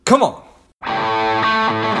Come on.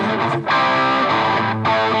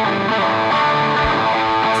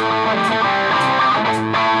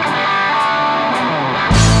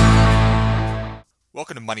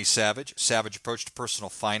 Welcome to Money Savage, Savage Approach to Personal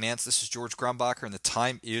Finance. This is George Grumbacher, and the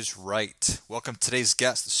time is right. Welcome to today's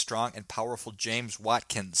guest, the strong and powerful James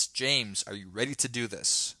Watkins. James, are you ready to do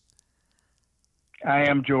this? I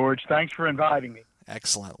am, George. Thanks for inviting me.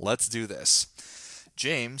 Excellent. Let's do this.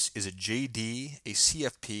 James is a JD, a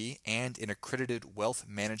CFP, and an accredited wealth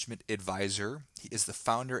management advisor. He is the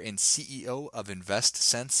founder and CEO of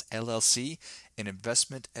InvestSense LLC, an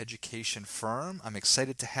investment education firm. I'm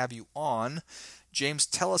excited to have you on. James,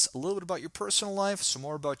 tell us a little bit about your personal life, some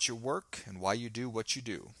more about your work, and why you do what you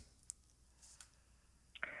do.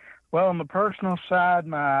 Well, on the personal side,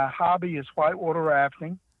 my hobby is whitewater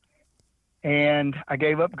rafting, and I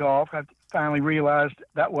gave up golf. I finally realized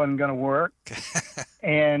that wasn't going to work.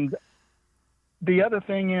 And the other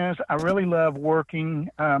thing is I really love working.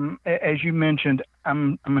 As you mentioned,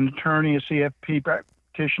 I'm an attorney, a CFP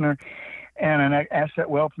practitioner, and an asset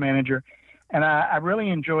wealth manager. And I really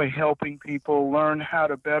enjoy helping people learn how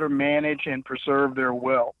to better manage and preserve their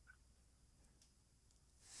wealth.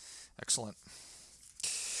 Excellent.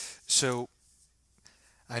 So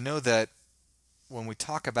I know that when we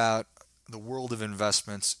talk about the world of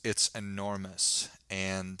investments, it's enormous.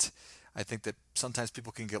 And I think that sometimes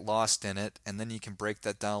people can get lost in it. And then you can break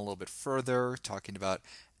that down a little bit further, talking about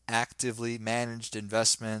actively managed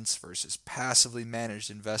investments versus passively managed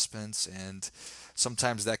investments. And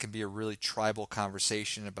sometimes that can be a really tribal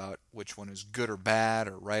conversation about which one is good or bad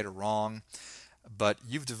or right or wrong. But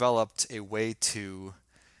you've developed a way to,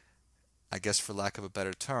 I guess for lack of a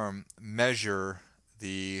better term, measure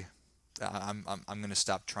the I'm going to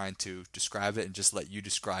stop trying to describe it and just let you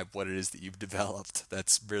describe what it is that you've developed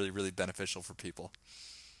that's really, really beneficial for people.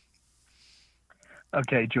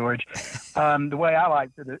 Okay, George. The way I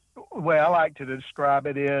like to describe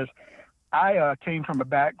it is I came from a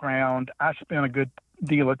background. I spent a good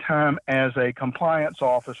deal of time as a compliance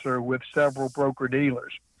officer with several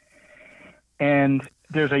broker-dealers. And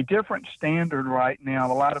there's a different standard right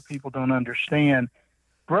now a lot of people don't understand.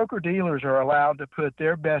 Broker-dealers are allowed to put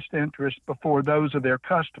their best interests before those of their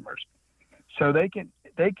customers. So they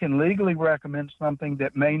can legally recommend something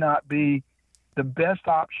that may not be the best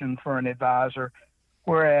option for an advisor,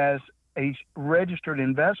 whereas a registered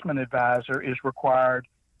investment advisor is required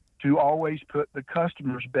to always put the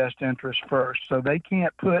customer's best interest first. So they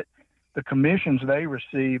can't put the commissions they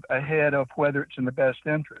receive ahead of whether it's in the best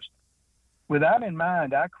interest. With that in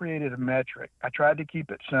mind, I created a metric. I tried to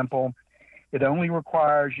keep it simple. It only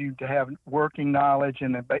requires you to have working knowledge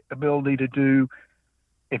and the ability to do,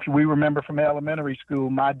 if we remember from elementary school,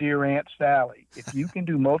 my dear Aunt Sally. If you can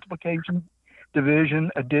do multiplication,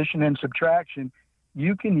 division, addition, and subtraction,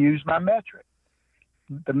 you can use my metric.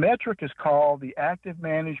 The metric is called the active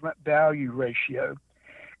management value ratio.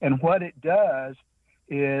 And what it does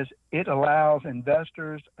is it allows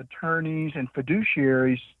investors, attorneys, and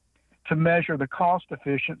fiduciaries to measure the cost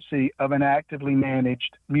efficiency of an actively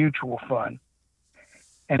managed mutual fund.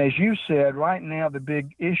 And as you said, right now the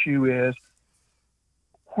big issue is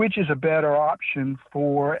which is a better option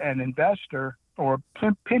for an investor or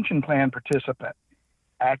pension plan participant.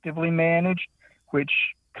 Actively managed, which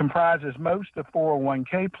comprises most of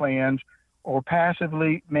 401k plans, or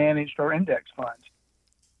passively managed or index funds.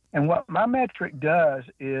 And what my metric does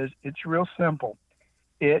is it's real simple.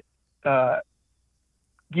 It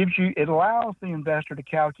allows the investor to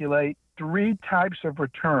calculate three types of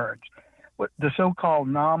returns. The so-called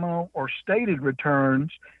nominal or stated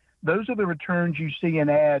returns, those are the returns you see in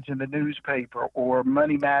ads in the newspaper or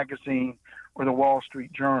Money Magazine or the Wall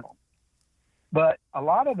Street Journal. But a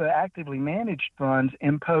lot of the actively managed funds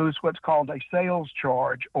impose what's called a sales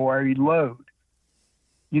charge or a load.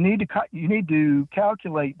 You need to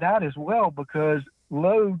calculate that as well, because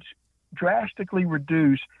loads drastically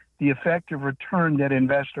reduce the effective return that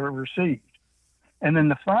investor receives. And then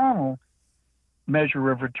the final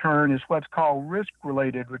measure of return is what's called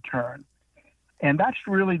risk-related return. And that's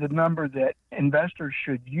really the number that investors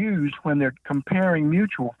should use when they're comparing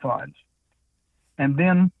mutual funds. And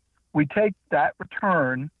then we take that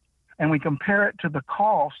return and we compare it to the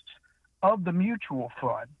costs of the mutual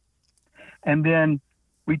fund. And then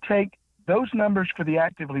we take those numbers for the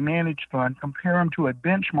actively managed fund, compare them to a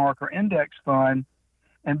benchmark or index fund,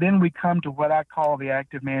 and then we come to what I call the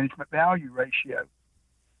active management value ratio.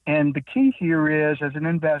 And the key here is, as an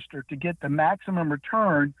investor, to get the maximum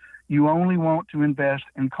return, you only want to invest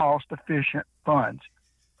in cost-efficient funds.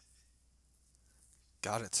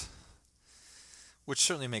 Got it. Which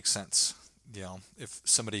certainly makes sense. if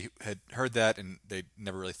somebody had heard that and they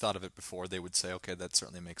never really thought of it before, they would say, okay, that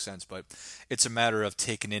certainly makes sense. But it's a matter of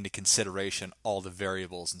taking into consideration all the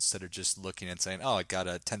variables instead of just looking and saying, oh, I got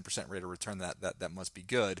a 10% rate of return. That must be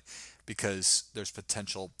good, because there's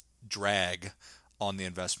potential drag on the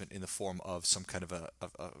investment in the form of some kind of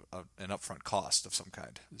an upfront cost of some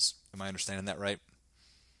kind. Am I understanding that right?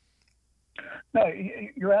 No,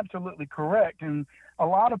 you're absolutely correct. And a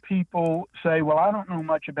lot of people say, well, I don't know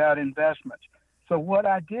much about investments. So what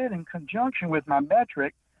I did in conjunction with my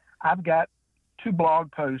metric, I've got 2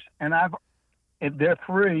 blog posts, and they're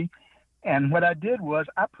free. And what I did was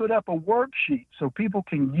I put up a worksheet so people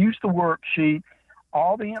can use the worksheet.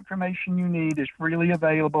 All the information you need is freely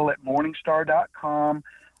available at Morningstar.com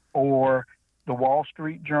or the Wall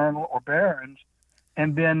Street Journal or Barron's.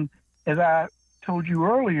 And then, as I told you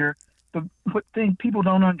earlier, what thing people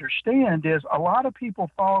don't understand is a lot of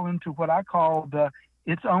people fall into what I call the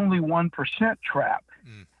 "it's only 1% trap,"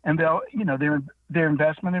 and their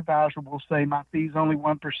investment advisor will say my fee is only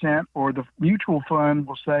 1%, or the mutual fund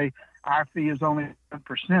will say our fee is only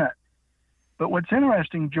 1%. But what's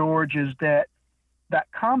interesting, George, is that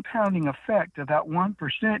compounding effect of that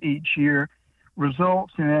 1% each year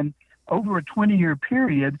results in, over a 20-year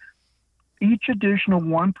period, each additional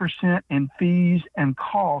 1% in fees and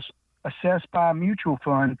costs assessed by a mutual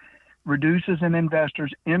fund reduces an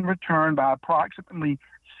investor's in return by approximately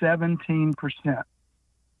 17%.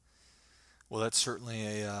 Well, that's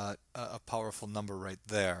certainly a powerful number right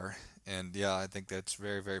there. And yeah, I think that's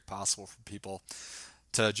very, very possible for people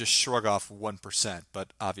to just shrug off 1%.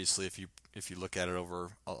 But obviously, if you look at it over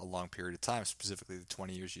a long period of time, specifically the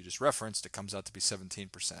 20 years you just referenced, it comes out to be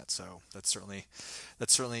 17%. So that's certainly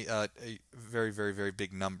a very, very, very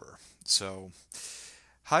big number. So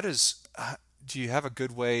do you have a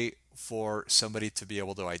good way for somebody to be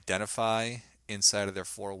able to identify inside of their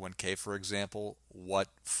 401k, for example, what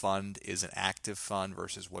fund is an active fund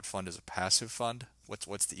versus what fund is a passive fund?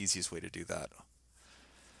 What's the easiest way to do that?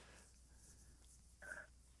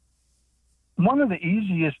 One of the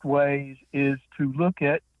easiest ways is to look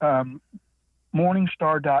at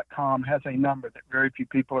Morningstar.com has a number that very few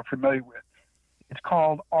people are familiar with. It's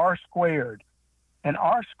called R squared. And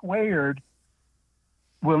R squared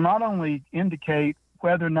will not only indicate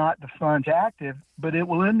whether or not the fund's active, but it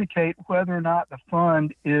will indicate whether or not the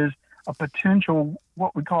fund is a potential,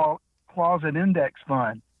 what we call closet index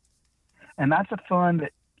fund. And that's a fund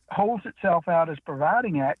that holds itself out as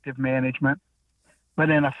providing active management,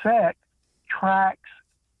 but in effect tracks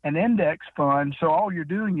an index fund. So all you're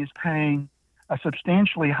doing is paying a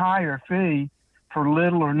substantially higher fee for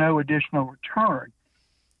little or no additional return.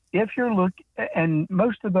 And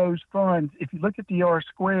most of those funds, if you look at the R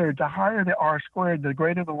squared, the higher the R squared, the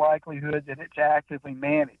greater the likelihood that it's actively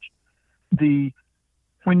managed.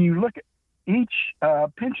 When you look at each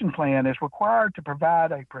pension plan is required to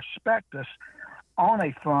provide a prospectus on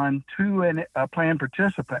a fund to a plan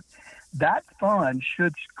participant. That fund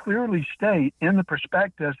should clearly state in the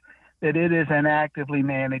prospectus that it is an actively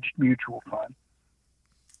managed mutual fund.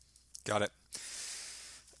 Got it.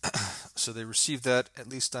 So they receive that at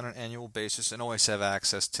least on an annual basis and always have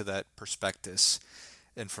access to that prospectus.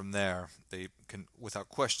 And from there, they can, without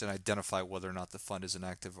question, identify whether or not the fund is an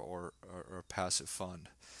active or a passive fund.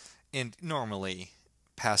 And normally,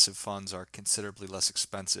 passive funds are considerably less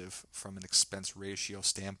expensive from an expense ratio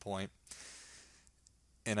standpoint.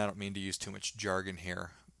 And I don't mean to use too much jargon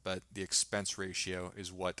here, but the expense ratio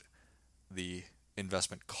is what the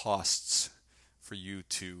investment costs for you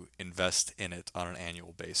to invest in it on an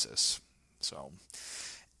annual basis. So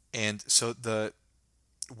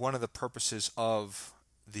one of the purposes of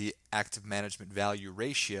the active management value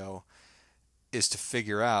ratio is to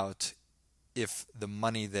figure out if the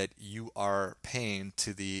money that you are paying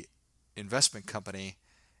to the investment company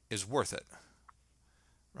is worth it,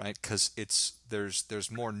 right? Because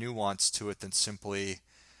there's more nuance to it than simply,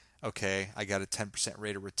 okay, I got a 10%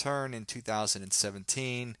 rate of return in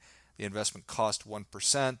 2017. The investment cost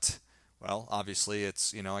 1%. Well, obviously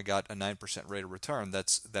it's, I got a 9% rate of return.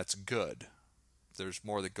 That's good. There's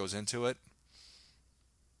more that goes into it.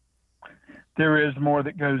 There is more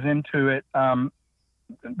that goes into it.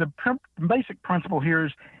 The basic principle here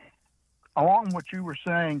is along what you were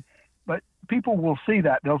saying, but people will see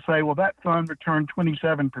that. They'll say, well, that fund returned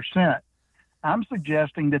 27%. I'm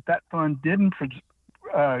suggesting that fund didn't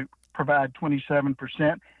provide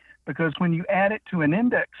 27%, because when you add it to an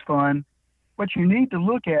index fund, what you need to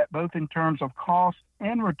look at, both in terms of cost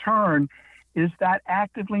and return, is that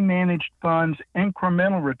actively managed fund's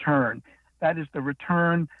incremental return. That is the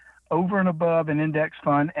return over and above an index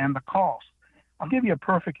fund and the cost. I'll give you a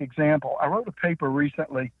perfect example. I wrote a paper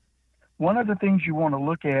recently one of the things you want to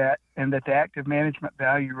look at and that the active management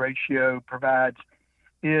value ratio provides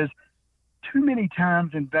is too many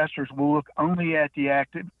times investors will look only at the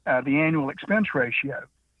annual expense ratio.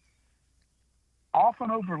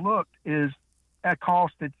 Often overlooked is a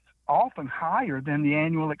cost that's often higher than the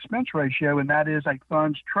annual expense ratio, and that is a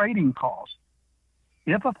fund's trading cost.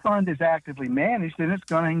 If a fund is actively managed, then it's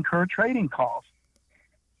going to incur trading costs.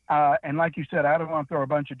 And like you said, I don't want to throw a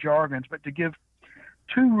bunch of jargons, but to give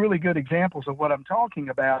two really good examples of what I'm talking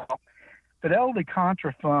about, Fidelity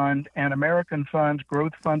Contra Fund and American Funds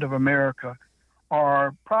Growth Fund of America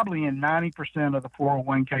are probably in 90% of the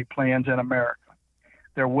 401k plans in America.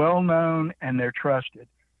 They're well known and they're trusted.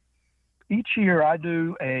 Each year I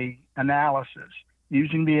do a analysis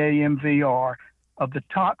using the AMVR of the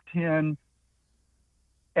top 10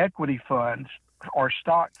 equity funds or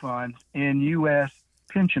stock funds in U.S.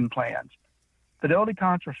 pension plans. Fidelity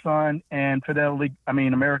Contra Fund and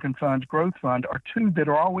American Funds Growth Fund are two that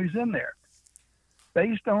are always in there.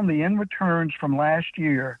 Based on the end returns from last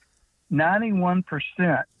year,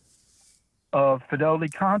 91% of Fidelity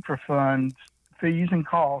Contra Fund's fees and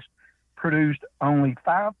costs produced only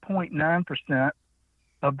 5.9%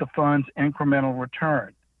 of the fund's incremental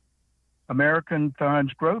return. American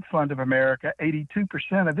Funds Growth Fund of America,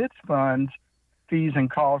 82% of its funds fees and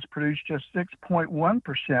costs produced just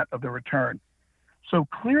 6.1% of the return. So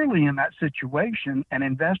clearly in that situation, an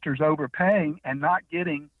investor's overpaying and not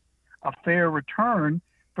getting a fair return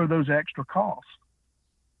for those extra costs.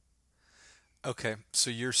 Okay, so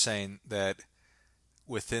you're saying that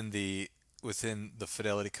within the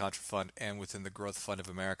Fidelity Contra Fund and within the Growth Fund of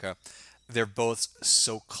America, they're both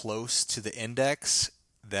so close to the index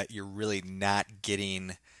that you're really not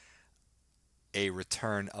getting a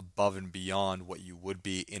return above and beyond what you would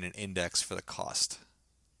be in an index for the cost.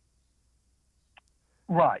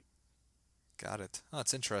 Right. Got it. Oh,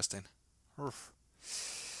 that's interesting. Oof.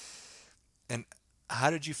 And how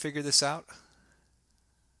did you figure this out?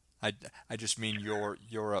 I just mean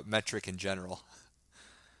your metric in general.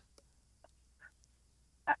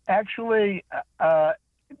 Actually,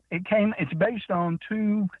 it's based on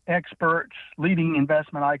two experts, leading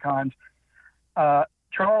investment icons.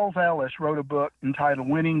 Charles Ellis wrote a book entitled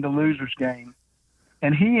Winning the Loser's Game,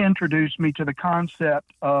 and he introduced me to the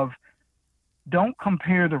concept of don't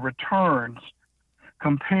compare the returns,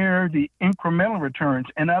 compare the incremental returns.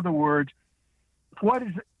 In other words,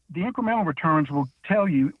 the incremental returns will tell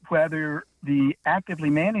you whether the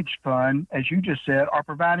actively managed fund, as you just said, are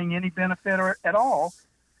providing any benefit at all.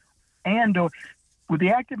 And with the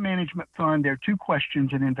active management fund, there are two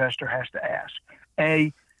questions an investor has to ask.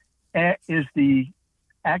 A, is the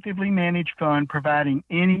actively managed fund providing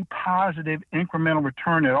any positive incremental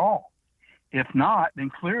return at all? If not, then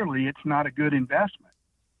clearly it's not a good investment.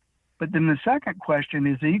 But then the second question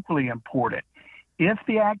is equally important. If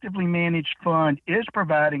the actively managed fund is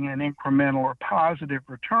providing an incremental or positive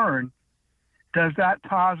return, does that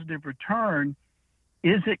positive return,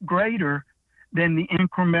 is it greater than the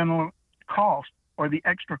incremental cost or the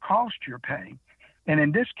extra cost you're paying? And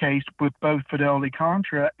in this case, with both Fidelity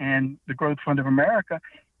Contra and the Growth Fund of America,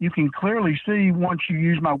 you can clearly see once you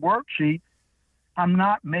use my worksheet, I'm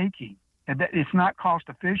not making. It's not cost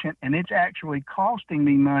efficient, and it's actually costing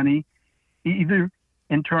me money either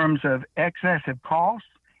in terms of excessive costs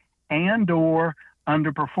and or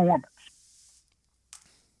underperformance.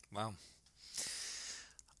 Wow.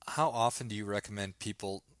 How often do you recommend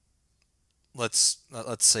people, let's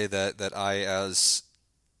say that that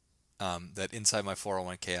inside my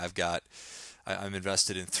 401k I'm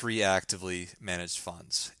invested in 3 actively managed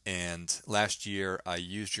funds, and last year I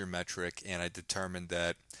used your metric and I determined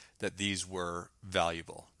that these were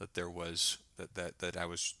valuable, that there was that I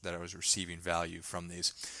was receiving value from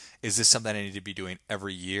these. Is this something I need to be doing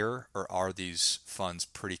every year, or are these funds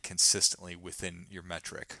pretty consistently within your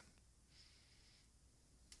metric?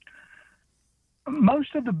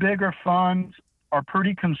 Most of the bigger funds are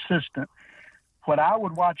pretty consistent. What I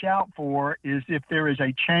would watch out for is if there is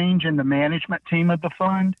a change in the management team of the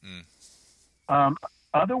fund.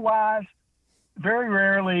 Otherwise, very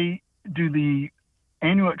rarely do the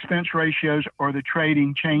annual expense ratios or the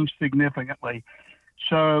trading change significantly.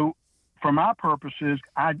 So for my purposes,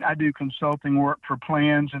 I do consulting work for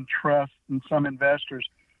plans and trusts and some investors.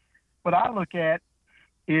 What I look at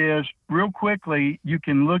is real quickly, you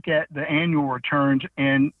can look at the annual returns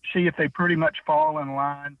and see if they pretty much fall in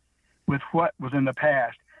line with what was in the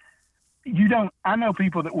past. I know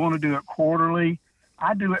people that want to do it quarterly.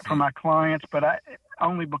 I do it for my clients, but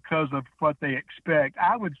only because of what they expect.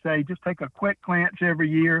 I would say just take a quick glance every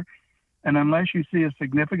year, and unless you see a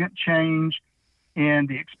significant change in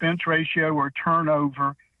the expense ratio or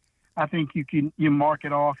turnover, I think you mark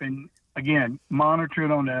it off and again monitor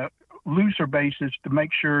it on a looser basis to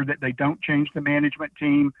make sure that they don't change the management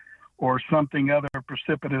team or something other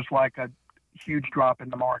precipitous like a huge drop in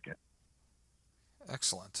the market.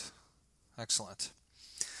 Excellent. Excellent.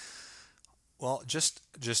 Well, just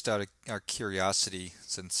out of our curiosity,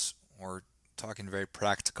 since we're talking very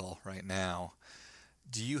practical right now,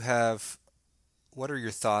 do you have what are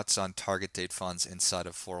your thoughts on target date funds inside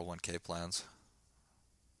of 401k plans?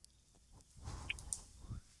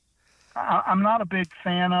 I'm not a big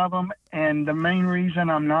fan of them, and the main reason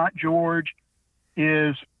I'm not, George,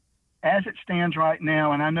 is as it stands right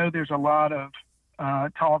now, and I know there's a lot of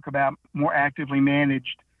talk about more actively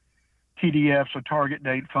managed TDFs or target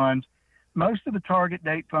date funds. Most of the target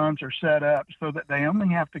date funds are set up so that they only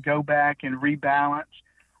have to go back and rebalance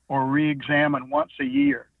or re-examine once a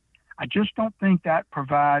year. I just don't think that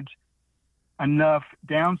provides enough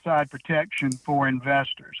downside protection for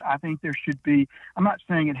investors. I think there should be, I'm not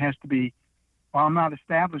saying it has to be, well, I'm not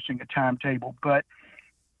establishing a timetable, but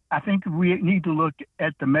I think we need to look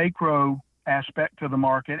at the macro aspect of the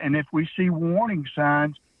market. And if we see warning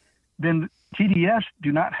signs, then TDS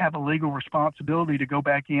do not have a legal responsibility to go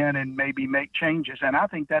back in and maybe make changes. And I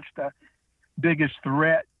think that's the biggest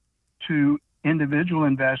threat to individual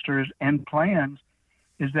investors and plans,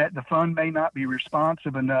 is that the fund may not be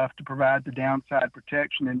responsive enough to provide the downside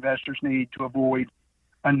protection investors need to avoid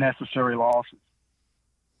unnecessary losses.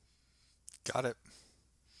 Got it.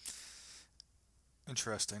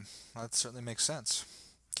 Interesting. That certainly makes sense.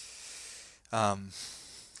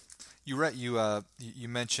 You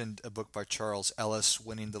mentioned a book by Charles Ellis,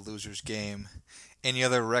 Winning the Loser's Game. Any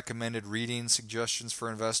other recommended reading suggestions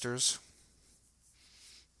for investors?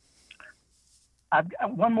 I've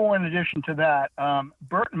got one more in addition to that.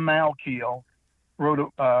 Burton Malkiel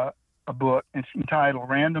wrote a book. It's entitled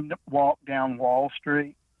Random Walk Down Wall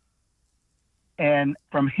Street. And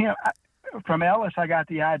from Ellis, I got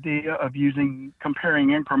the idea of comparing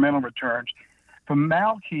incremental returns. From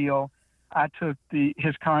Malkiel, I took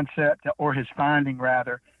his concept, or his finding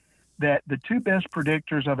rather, that the two best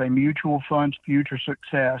predictors of a mutual fund's future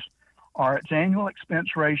success are its annual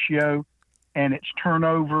expense ratio and its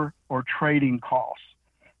turnover or trading costs.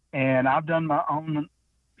 And I've done my own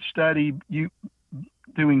study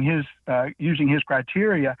using his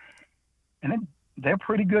criteria, and they're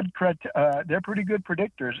pretty good. They're pretty good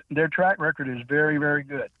predictors. Their track record is very, very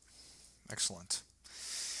good. Excellent.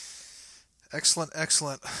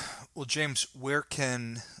 Well, James,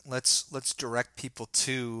 let's direct people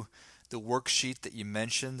to the worksheet that you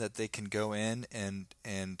mentioned that they can go in and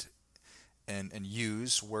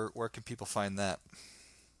use. Where can people find that?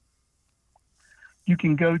 You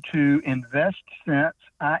can go to InvestSense,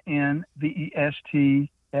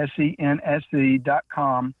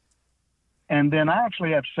 INVESTSENSE.com. And then I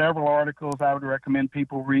actually have several articles I would recommend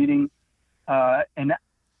people reading. And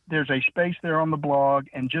there's a space there on the blog,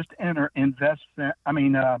 and just enter the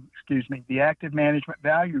active management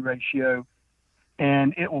value ratio,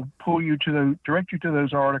 and it will direct you to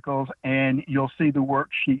those articles, and you'll see the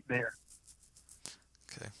worksheet there.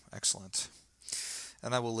 Okay, excellent.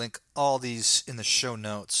 And I will link all these in the show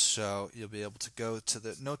notes, so you'll be able to go to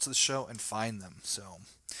the notes of the show and find them. So,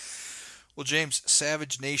 well, James,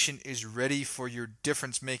 Savage Nation is ready for your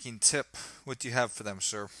difference-making tip. What do you have for them,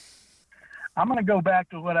 sir? I'm going to go back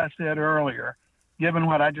to what I said earlier, given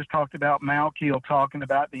what I just talked about, Malkiel talking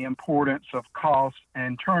about the importance of cost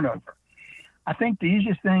and turnover. I think the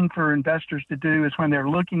easiest thing for investors to do is when they're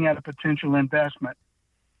looking at a potential investment,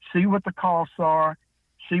 see what the costs are,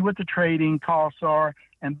 see what the trading costs are,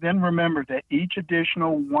 and then remember that each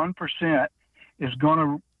additional 1% is going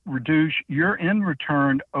to reduce your end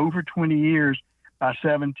return over 20 years by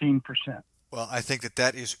 17%. Well, I think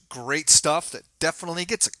that is great stuff. That definitely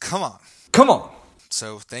gets it. Come on.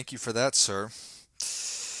 So thank you for that, sir.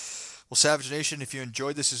 Well, Savage Nation, if you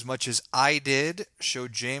enjoyed this as much as I did, show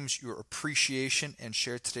James your appreciation and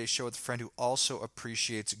share today's show with a friend who also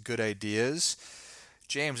appreciates good ideas.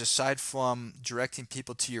 James, aside from directing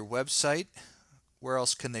people to your website, where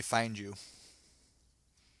else can they find you?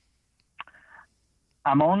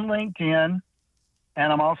 I'm on LinkedIn,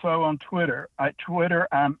 and I'm also on Twitter. At Twitter,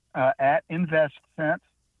 I'm at InvestSense,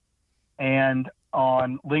 and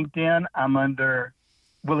on LinkedIn, I'm under,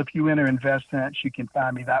 well, if you enter InvestSense, you can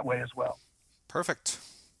find me that way as well. Perfect.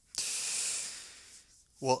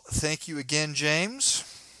 Well, thank you again, James.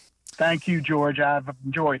 Thank you, George. I've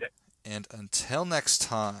enjoyed it. And until next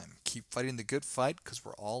time, keep fighting the good fight, because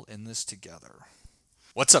we're all in this together.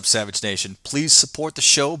 What's up, Savage Nation? Please support the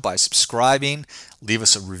show by subscribing, leave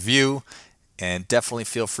us a review, and definitely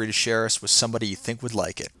feel free to share us with somebody you think would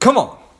like it. Come on!